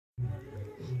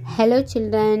Hello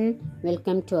children,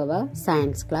 welcome to our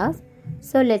science class.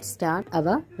 So let's start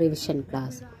our revision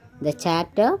class. The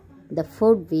chapter, the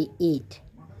food we eat.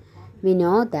 We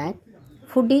know that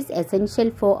food is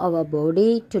essential for our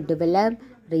body to develop,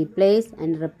 replace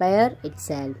and repair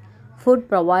itself. Food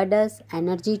provides us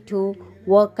energy to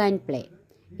work and play.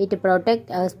 It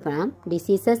protects us from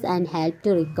diseases and helps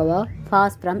to recover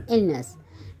fast from illness.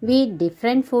 We eat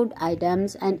different food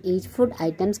items and each food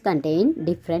items contain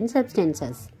different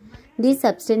substances. These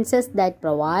substances that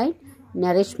provide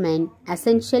nourishment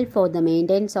essential for the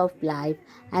maintenance of life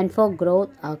and for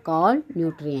growth are called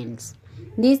nutrients.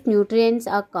 These nutrients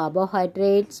are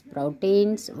carbohydrates,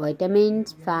 proteins,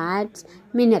 vitamins, fats,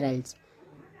 minerals.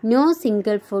 No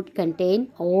single food contains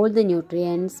all the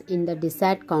nutrients in the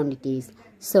desired quantities.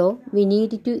 So we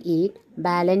need to eat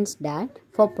balanced diet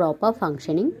for proper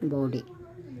functioning body.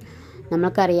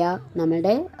 നമ്മൾക്കറിയാം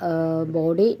നമ്മളുടെ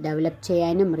body develop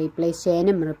ചെയ്യാനും replace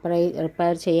ചെയ്യാനും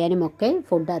repair ചെയ്യാനും ഒക്കെ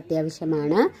food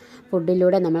അത്യാവശ്യമാണ്.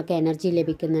 ഫുഡിലൂടെ നമുക്ക് energy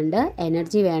ലഭിക്കുന്നുണ്ട്.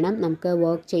 Energy വേണം നമുക്ക്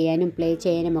വർക്ക് ചെയ്യാനും പ്ലേ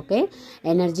ചെയ്യാനും ഒക്കെ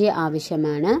എനർജി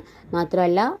ആവശ്യമാണ്.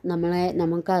 മാത്രമല്ല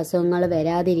നമുക്ക് അസുഖങ്ങൾ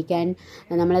വരാതിരിക്കാൻ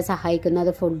നമ്മളെ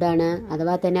സഹായിക്കുന്നത് ഫുഡാണ്.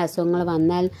 അഥവാ തന്നെ അസുഖങ്ങൾ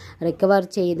വന്നാൽ റിക്കവർ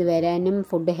ചെയ്ത് വരാനും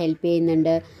ഫുഡ് ഹെൽപ്പ്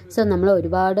ചെയ്യുന്നുണ്ട്. സോ നമ്മൾ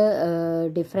ഒരുപാട്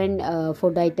ഡിഫറെൻറ്റ്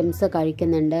ഫുഡ് ഐറ്റംസ്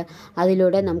കഴിക്കുന്നുണ്ട്.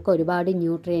 അതിലൂടെ നമുക്ക് ഒരുപാട്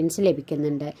ന്യൂട്രിയൻസ്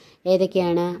ലഭിക്കുന്നുണ്ട്.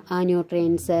 ഏതൊക്കെയാണ് ആ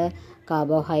nutrients?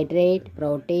 Carbohydrate,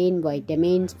 protein,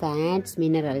 vitamins, fats,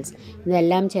 minerals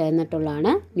ഇതെല്ലാം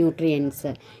ചേർന്നിട്ടുള്ളതാണ്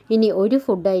ന്യൂട്രിയൻസ്. ഇനി ഒരു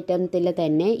ഫുഡ് ഐറ്റത്തിൽ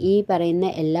തന്നെ ഈ പറയുന്ന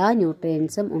എല്ലാ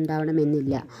ന്യൂട്രിയൻസും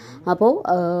ഉണ്ടാവണമെന്നില്ല. അപ്പോൾ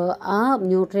ആ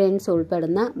ന്യൂട്രിയൻസ്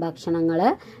ഉൾപ്പെടുന്ന ഭക്ഷണങ്ങൾ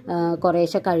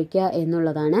കുറേശ്ശെ കഴിക്കുക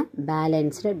എന്നുള്ളതാണ്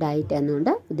ബാലൻസ്ഡ് ഡയറ്റ്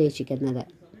എന്നുകൊണ്ട് ഉദ്ദേശിക്കുന്നത്.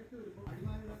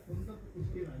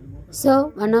 So,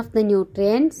 one of the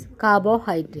nutrients,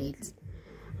 carbohydrates.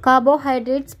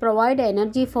 Carbohydrates provide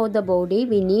energy for the body.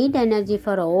 We need energy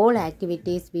for all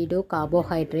activities we do.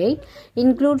 Carbohydrate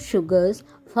include sugars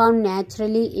found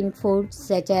naturally in foods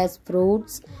such as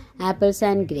fruits, apples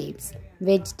and grapes,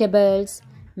 vegetables,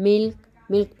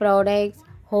 milk products,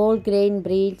 whole grain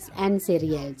breads and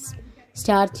cereals,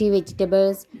 starchy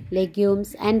vegetables,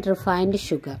 legumes and refined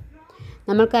sugar.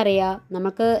 നമ്മൾക്കറിയാം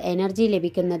നമുക്ക് energy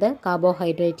ലഭിക്കുന്നത്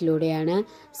കാർബോഹൈഡ്രേറ്റിലൂടെയാണ്.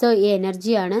 So ഈ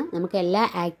എനർജിയാണ് നമുക്ക് എല്ലാ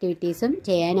ആക്ടിവിറ്റീസും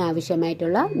ചെയ്യാൻ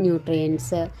ആവശ്യമായിട്ടുള്ള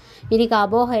ന്യൂട്രിയൻസ്. ഇനി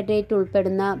കാർബോഹൈഡ്രേറ്റ്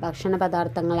ഉൾപ്പെടുന്ന ഭക്ഷണ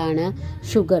പദാർത്ഥങ്ങളാണ്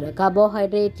ഷുഗർ.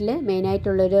 കാർബോഹൈഡ്രേറ്റിൽ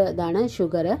മെയിനായിട്ടുള്ളൊരു ഇതാണ്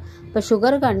ഷുഗർ. അപ്പോൾ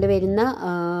ഷുഗർ കണ്ടുവരുന്ന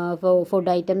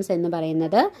ഫുഡ് ഐറ്റംസ് എന്ന്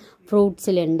പറയുന്നത്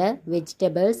ഫ്രൂട്ട്സിലുണ്ട്,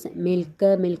 vegetables,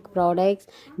 milk products,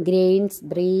 grains,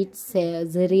 breeds,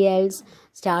 cereals,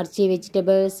 starchy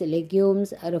vegetables,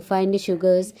 legumes, refined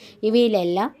sugars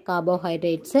ഇവയിലെല്ലാം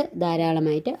carbohydrates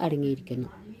ധാരാളമായിട്ട് അടങ്ങിയിരിക്കുന്നു.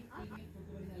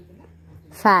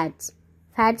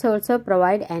 Fats also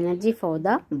provide energy for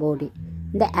the body.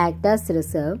 They act as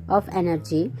reserve of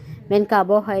energy when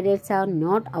carbohydrates are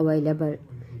not available.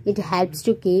 It helps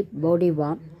to keep body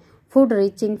warm. Food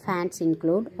rich in fats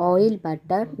include oil,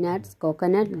 butter, nuts,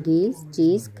 coconut, ghee,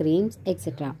 cheese, creams,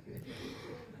 etc.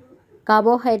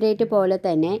 Carbohydrate പോലെ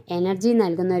തന്നെ energy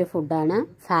നൽകുന്ന ഒരു ഫുഡാണ്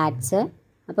fats.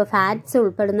 അപ്പോൾ fats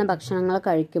ഉൾപ്പെടുന്ന ഭക്ഷണങ്ങൾ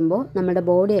കഴിക്കുമ്പോൾ നമ്മുടെ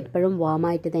ബോഡി എപ്പോഴും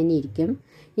വാമായിട്ട് തന്നെ ഇരിക്കും.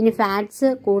 ഇനി ഫാറ്റ്സ്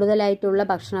കൂടുതലായിട്ടുള്ള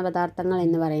ഭക്ഷണ പദാർത്ഥങ്ങൾ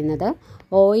എന്ന് പറയുന്നത്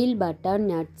oil, butter,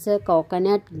 nuts,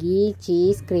 coconut, ghee,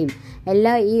 cheese, cream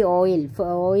എല്ലാ ഈ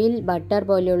ഓയിൽ, ബട്ടർ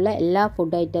പോലെയുള്ള എല്ലാ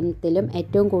ഫുഡ് ഐറ്റംസിലും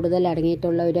ഏറ്റവും കൂടുതൽ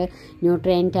അടങ്ങിയിട്ടുള്ള ഒരു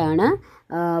ന്യൂട്രിയൻ്റ് ആണ്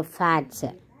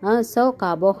fats. So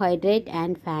carbohydrate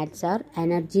and fats are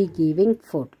energy giving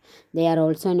food. They are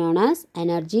also known as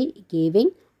energy giving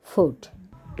food.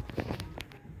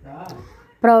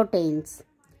 Proteins.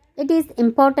 It is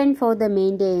important for the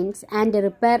maintenance and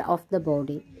repair of the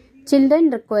body. Children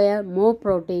require more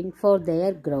protein for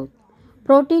their growth.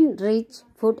 Protein rich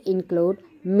food include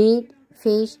meat,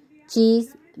 fish,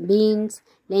 cheese, beans,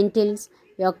 lentils,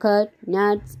 yogurt,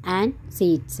 nuts and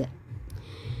seeds.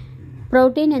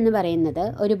 Protein എന്ന് പറയുന്നത്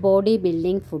ഒരു body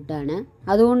building ഫുഡാണ്.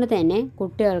 അതുകൊണ്ട് തന്നെ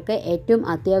കുട്ടികൾക്ക് ഏറ്റവും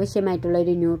അത്യാവശ്യമായിട്ടുള്ള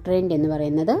ഒരു ന്യൂട്രിയൻ്റ് എന്ന്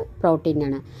പറയുന്നത്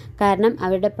പ്രോട്ടീനാണ്. കാരണം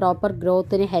അവരുടെ പ്രോപ്പർ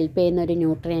ഗ്രോത്തിന് ഹെൽപ്പ് ചെയ്യുന്ന ഒരു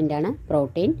ന്യൂട്രിയൻ്റാണ്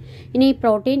പ്രോട്ടീൻ. ഇനി ഈ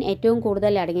പ്രോട്ടീൻ ഏറ്റവും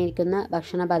കൂടുതൽ അടങ്ങിയിരിക്കുന്ന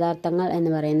ഭക്ഷണ പദാർത്ഥങ്ങൾ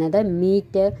എന്ന് പറയുന്നത്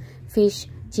meet, fish,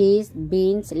 cheese,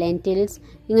 beans, lentils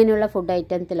ഇങ്ങനെയുള്ള ഫുഡ്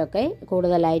ഐറ്റംസിലൊക്കെ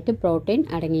കൂടുതലായിട്ട് പ്രോട്ടീൻ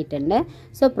അടങ്ങിയിട്ടുണ്ട്.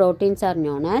 So proteins are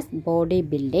known as body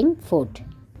building food.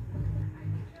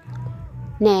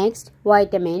 Next,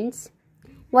 vitamins.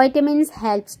 Vitamins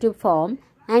helps to form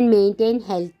and maintain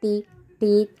healthy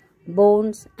teeth,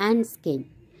 bones and skin.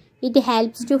 It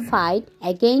helps to fight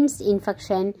against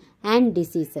infection and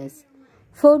diseases.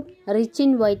 Food rich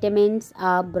in vitamins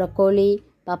are broccoli,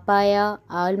 papaya,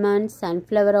 almonds,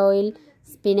 sunflower oil,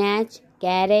 spinach,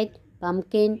 carrot,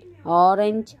 pumpkin,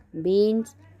 orange, beans,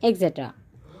 etc.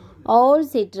 All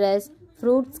citrus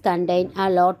fruits contain a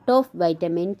lot of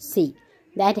vitamin C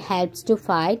that helps to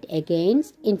fight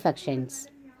against infections.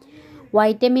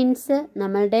 Vitamins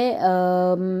നമ്മളുടെ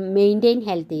maintain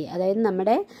healthy, അതായത്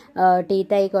നമ്മുടെ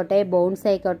teeth ആയിക്കോട്ടെ, bones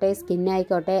ആയിക്കോട്ടെ, skin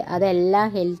ആയിക്കോട്ടെ, അതെല്ലാം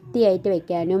healthy ആയിട്ട്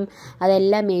വെക്കാനും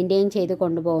അതെല്ലാം മെയിൻറ്റെയിൻ ചെയ്ത്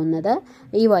കൊണ്ടുപോകുന്നത്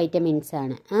ഈ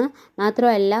വൈറ്റമിൻസാണ്.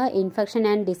 മാത്രമല്ല ഇൻഫെക്ഷൻ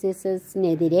ആൻഡ്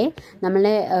ഡിസീസസിനെതിരെ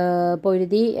നമ്മളെ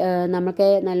പൊരുതി നമുക്ക്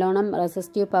നല്ലോണം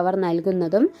റെസിസ്റ്റീവ് പവർ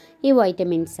നൽകുന്നതും ഈ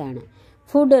വൈറ്റമിൻസാണ്.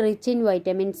 Food rich in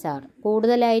vitamins R,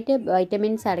 കൂടുതലായിട്ട്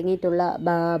വൈറ്റമിൻസ് അടങ്ങിയിട്ടുള്ള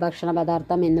ഭക്ഷണ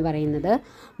പദാർത്ഥം എന്ന് പറയുന്നത്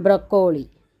ബ്രൊക്കോളി,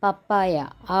 പപ്പായ,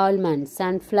 almond,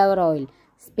 sunflower oil,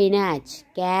 spinach,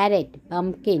 carrot,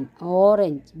 pumpkin,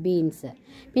 orange, beans.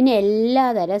 പിന്നെ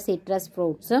എല്ലാതരം സിട്രസ്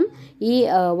ഫ്രൂട്ട്സും ഈ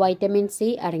വൈറ്റമിൻ സി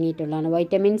അടങ്ങിയിട്ടുള്ളതാണ്.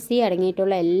 വൈറ്റമിൻ സി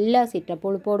അടങ്ങിയിട്ടുള്ള എല്ലാ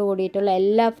പുളിപ്പോട് കൂടിയിട്ടുള്ള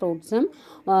എല്ലാ ഫ്രൂട്ട്സും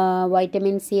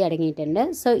വൈറ്റമിൻ സി അടങ്ങിയിട്ടുണ്ട്.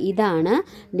 സോ ഇതാണ്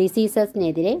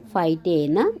ഡിസീസസിനെതിരെ ഫൈറ്റ്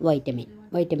ചെയ്യുന്ന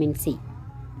vitamin C.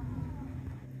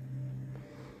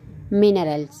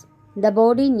 Minerals. The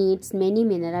body needs many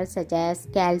minerals such as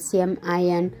calcium,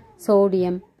 iron,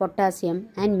 sodium, potassium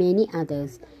and many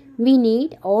others. We need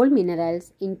all minerals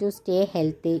to stay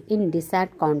healthy in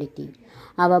desired quantity.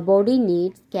 Our body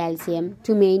needs calcium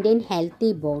to maintain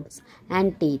healthy bones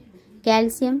and teeth.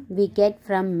 Calcium we get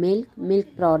from milk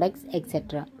products,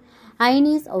 etc. Iron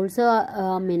is also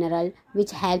a mineral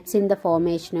which helps in the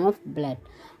formation of blood.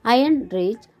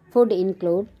 Iron-rich food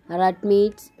include red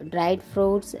meats, dried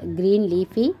fruits, green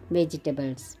leafy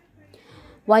vegetables.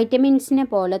 വൈറ്റമിൻസിനെ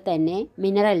പോലെ തന്നെ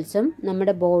മിനറൽസും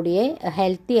നമ്മുടെ ബോഡിയെ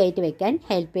healthy ആയിട്ട് വെക്കാൻ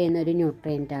help ചെയ്യുന്ന ഒരു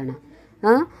ന്യൂട്രിയൻ്റാണ്.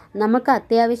 നമുക്ക്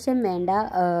അത്യാവശ്യം വേണ്ട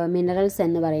മിനറൽസ്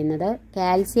എന്ന് പറയുന്നത്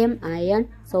കാൽസ്യം, അയൺ,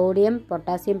 സോഡിയം,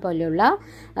 പൊട്ടാസ്യം പോലെയുള്ള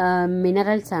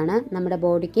മിനറൽസാണ് നമ്മുടെ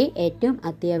ബോഡിക്ക് ഏറ്റവും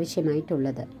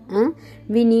അത്യാവശ്യമായിട്ടുള്ളത്.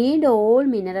 We need all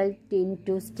mineral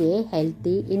to stay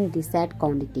healthy in decide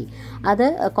quantity. അത്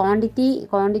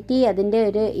ക്വാണ്ടിറ്റി അതിൻ്റെ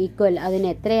ഒരു ഈക്വൽ, അതിന്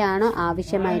എത്രയാണോ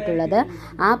ആവശ്യമായിട്ടുള്ളത്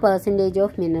ആ പെർസെൻറ്റേജ്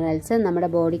ഓഫ് മിനറൽസ്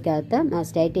നമ്മുടെ ബോഡിക്കകത്ത്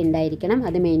മസ്റ്റായിട്ട് ഉണ്ടായിരിക്കണം.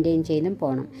 അത് മെയിൻറ്റെയിൻ ചെയ്തും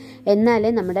പോകണം.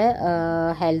 എന്നാലേ നമ്മുടെ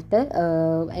ഹെൽത്ത്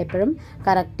എപ്പോഴും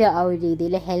കറക്റ്റ് ആ ഒരു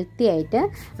രീതിയിൽ ഹെൽത്തി ആയിട്ട്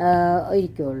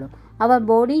ഇരിക്കുകയുള്ളൂ. Our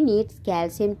body needs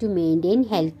calcium to maintain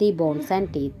healthy bones and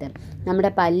teeth.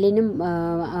 നമ്മുടെ പല്ലിനും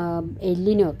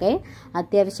എല്ലിനും ഒക്കെ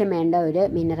അത്യാവശ്യം വേണ്ട ഒരു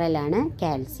മിനറലാണ്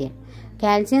കാൽസ്യം.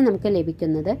 കാൽസ്യം നമുക്ക്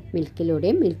ലഭിക്കുന്നത്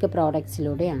മിൽക്കിലൂടെയും മിൽക്ക്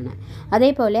പ്രോഡക്ട്സിലൂടെയാണ്.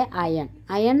 അതേപോലെ അയൺ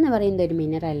എന്ന് പറയുന്ന ഒരു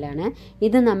മിനറലാണ്.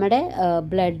 ഇത് നമ്മുടെ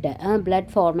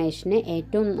ബ്ലഡ് ഫോർമേഷന്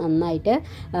ഏറ്റവും നന്നായിട്ട്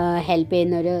ഹെൽപ്പ്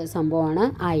ചെയ്യുന്ന ഒരു സംഭവമാണ്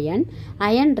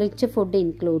iron rich food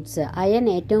includes. Iron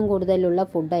ഏറ്റവും കൂടുതലുള്ള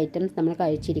ഫുഡ് ഐറ്റംസ് നമ്മൾ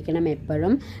കഴിച്ചിരിക്കണം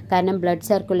എപ്പോഴും, കാരണം blood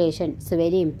circulation is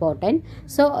very important.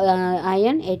 So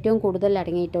iron ഏറ്റവും കൂടുതൽ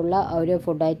അടങ്ങിയിട്ടുള്ള ഒരു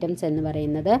ഫുഡ് ഐറ്റംസ് എന്ന്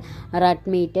പറയുന്നത് red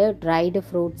meat, dried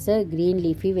fruits, green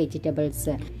leafy vegetables.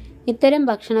 ഇത്തരം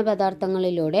ഭക്ഷണ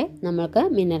പദാർത്ഥങ്ങളിലൂടെ നമ്മൾക്ക്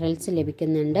മിനറൽസ്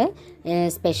ലഭിക്കുന്നുണ്ട്,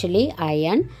 especially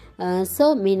iron. So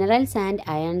minerals and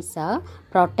ions R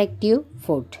protective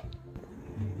food.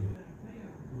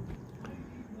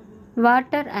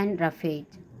 Water and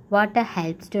roughage. Water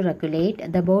helps to regulate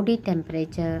the body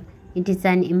temperature. It is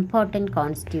an important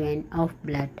constituent of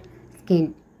blood, skin,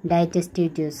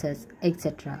 digestive juices,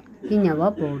 etc. in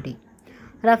our body.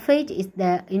 Roughage is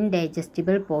the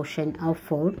indigestible portion of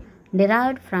food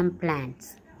derived from plants.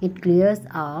 It clears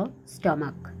our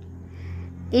stomach.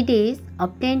 It is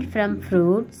obtained from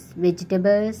fruits,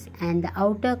 vegetables, and the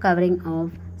outer covering of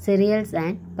cereals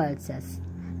and pulses.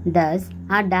 Thus,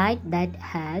 a diet that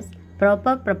has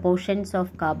proper proportions of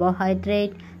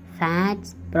carbohydrate, fats,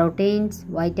 proteins,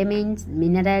 vitamins,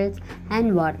 minerals, and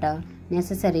water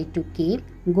necessary to keep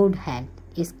good health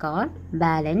is called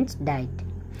balanced diet.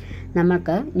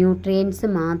 നമുക്ക് nutrients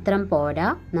മാത്രം പോരാ,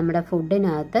 നമ്മുടെ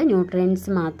ഫുഡിനകത്ത് nutrients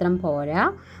മാത്രം പോരാ,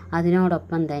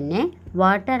 അതിനോടൊപ്പം തന്നെ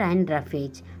water and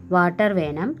roughage. Water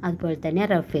വേണം, അതുപോലെ തന്നെ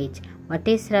roughage. What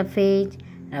is roughage?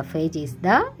 Roughage is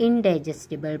the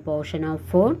ഇൻഡൈജസ്റ്റിബിൾ portion of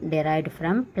food derived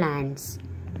from plants.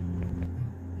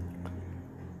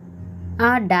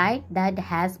 A diet that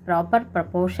has proper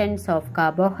proportions of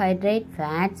carbohydrate,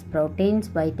 fats, proteins,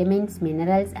 vitamins,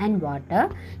 minerals and water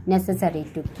necessary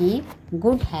to keep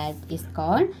good health is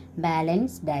called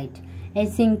balanced diet. A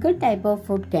single type of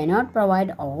food cannot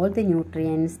provide all the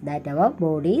nutrients that our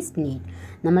bodies need.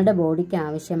 നമ്മുടെ ബോഡിക്ക്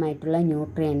ആവശ്യമായിട്ടുള്ള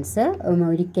nutrients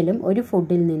ഒരിക്കലും ഒരു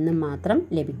ഫുഡിൽ നിന്നും മാത്രം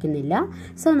ലഭിക്കുന്നില്ല.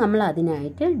 So നമ്മൾ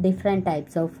അതിനായിട്ട് ഡിഫറെൻറ്റ്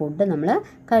ടൈപ്സ് ഓഫ് ഫുഡ് നമ്മൾ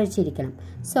കഴിച്ചിരിക്കണം.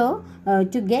 So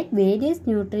to get various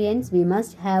nutrients we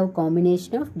must have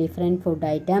combination of different food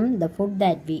item. The food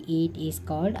that we eat is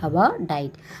called our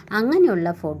diet.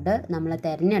 അങ്ങനെയുള്ള ഫുഡ് നമ്മൾ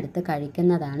തിരഞ്ഞെടുത്ത്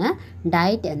കഴിക്കുന്നതാണ്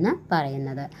ഡയറ്റ് എന്ന്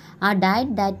പറയുന്നത്. ആ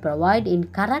diet that provide provide in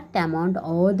correct amount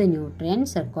all the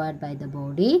nutrients required by the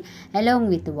body along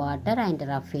with water and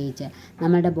roughage.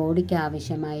 നമ്മുടെ ബോഡിക്ക്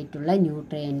ആവശ്യമായിട്ടുള്ള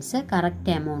ന്യൂട്രിയൻസ്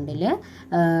കറക്റ്റ് എമൗണ്ടിൽ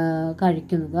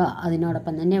കഴിക്കുക.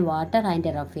 അതിനോടൊപ്പം തന്നെ വാട്ടർ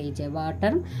ആൻഡ്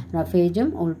റഫേജും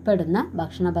ഉൾപ്പെടുന്ന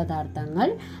ഭക്ഷണ പദാർത്ഥങ്ങൾ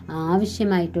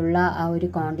ആവശ്യമായിട്ടുള്ള ആ ഒരു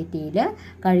ക്വാണ്ടിറ്റിയിൽ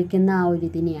കഴിക്കുന്ന ആ ഒരു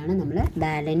ഇതിനെയാണ് നമ്മൾ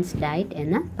ബാലൻസ്ഡ് ഡയറ്റ്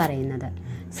എന്ന് പറയുന്നത്.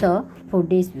 So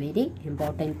food is very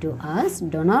important to us.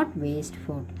 Do not waste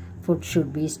food. Food should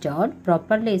be stored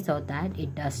properly so that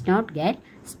it does not get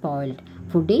spoiled.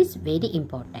 Food is very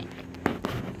important.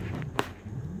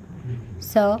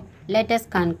 So let us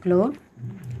conclude.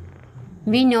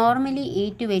 We normally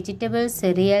eat vegetables,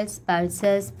 cereals,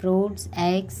 pulses, fruits,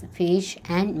 eggs, fish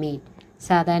and meat.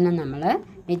 സാധാരണ നമ്മൾ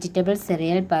vegetables,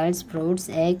 cereal, pulse, fruits,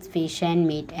 eggs, fish and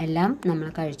meat എല്ലാം നമ്മൾ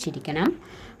കഴിച്ചിരിക്കണം.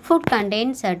 Food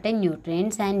contains certain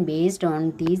nutrients and based on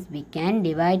these we can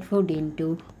divide food into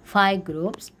 5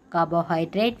 groups: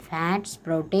 carbohydrate, fats,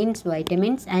 proteins,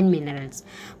 vitamins and minerals.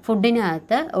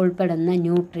 ഫുഡിനകത്ത് ഉൾപ്പെടുന്ന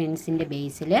ന്യൂട്രിയൻസിൻ്റെ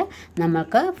ബേസിൽ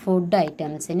നമുക്ക് food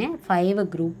ഐറ്റംസിനെ 5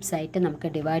 groups ആയിട്ട്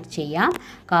നമുക്ക് divide ചെയ്യാം.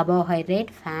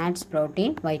 Carbohydrate, fats,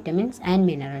 protein, vitamins and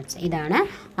minerals. ഇതാണ്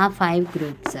ആ 5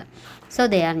 groups. So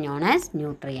they are known as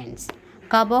nutrients.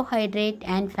 Carbohydrate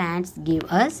and fats give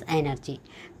us energy.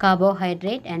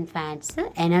 Carbohydrate and fats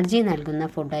energy നൽകുന്ന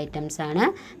food items ആണ്.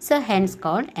 So hence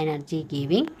called energy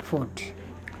giving food.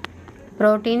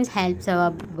 Proteins helps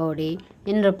our body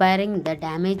in repairing the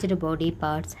damaged body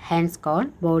parts, hence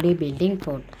called body building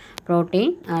food.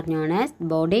 Protein are known as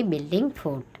body building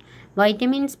food.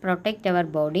 Vitamins protect our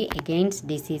body against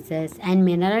diseases and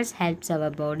minerals helps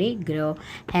our body grow,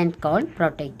 hence called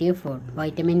protective food.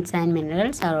 Vitamins and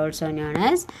minerals are also known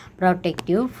as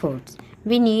protective foods.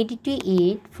 We need to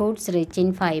eat foods rich in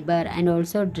fiber and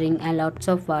also drink a lots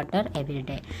of water every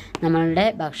day. നമ്മളുടെ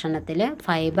ഭക്ഷണത്തിൽ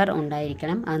fibre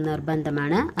ഉണ്ടായിരിക്കണം, അത്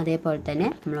നിർബന്ധമാണ്. അതേപോലെ തന്നെ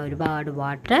നമ്മൾ ഒരുപാട്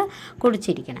water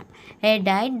കുടിച്ചിരിക്കണം. A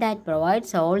diet that provides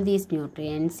all these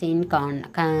nutrients in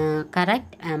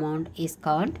correct amount is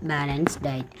called balanced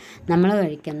diet. നമ്മൾ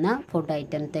കഴിക്കുന്ന ഫുഡ്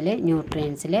ഐറ്റത്തിൽ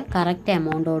ന്യൂട്രിയൻസിൽ കറക്റ്റ്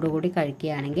എമൗണ്ടോടുകൂടി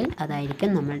കഴിക്കുകയാണെങ്കിൽ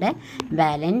അതായിരിക്കും നമ്മളുടെ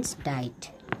ബാലൻസ്ഡ് ഡയറ്റ്.